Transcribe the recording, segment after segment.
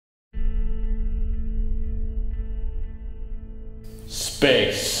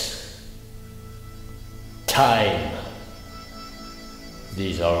Space. Time.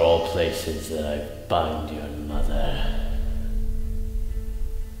 These are all places that I bound your mother.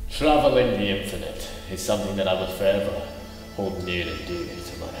 Travel in the infinite is something that I will forever hold near and dear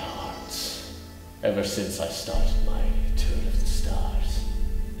to my heart, ever since I started my tour of the stars.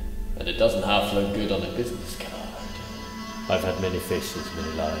 And it doesn't half look good on a business card. I've had many faces,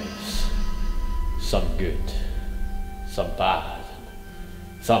 many lives. Some good, some bad,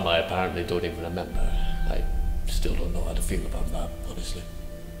 and some I apparently don't even remember. I still don't know how to feel about that, honestly.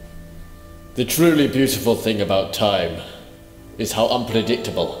 The truly beautiful thing about time is how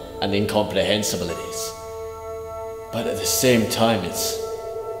unpredictable and incomprehensible it is. But at the same time, it's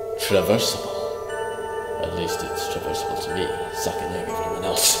traversable. At least it's traversable to me, sucking egg everyone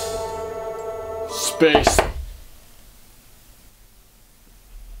else. Space.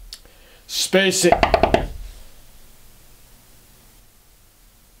 Space it.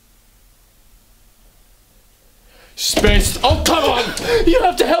 Space. Oh, come on! You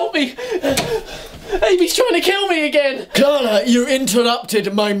have to help me! Amy's trying to kill me again! Clara, you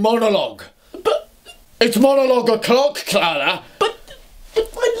interrupted my monologue. But... It's monologue o'clock, Clara! But my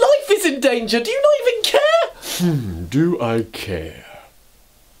life is in danger! Do you not even care? Do I care?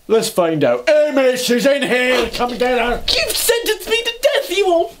 Let's find out. Amy, she's in here! Come get her! You've sentenced me to death, you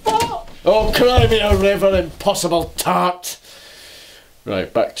old fart! Oh, cry me a river, impossible tart!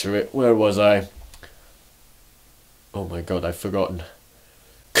 Right, back to it. Where was I? Oh my god, I've forgotten.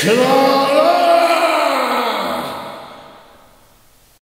 Clara!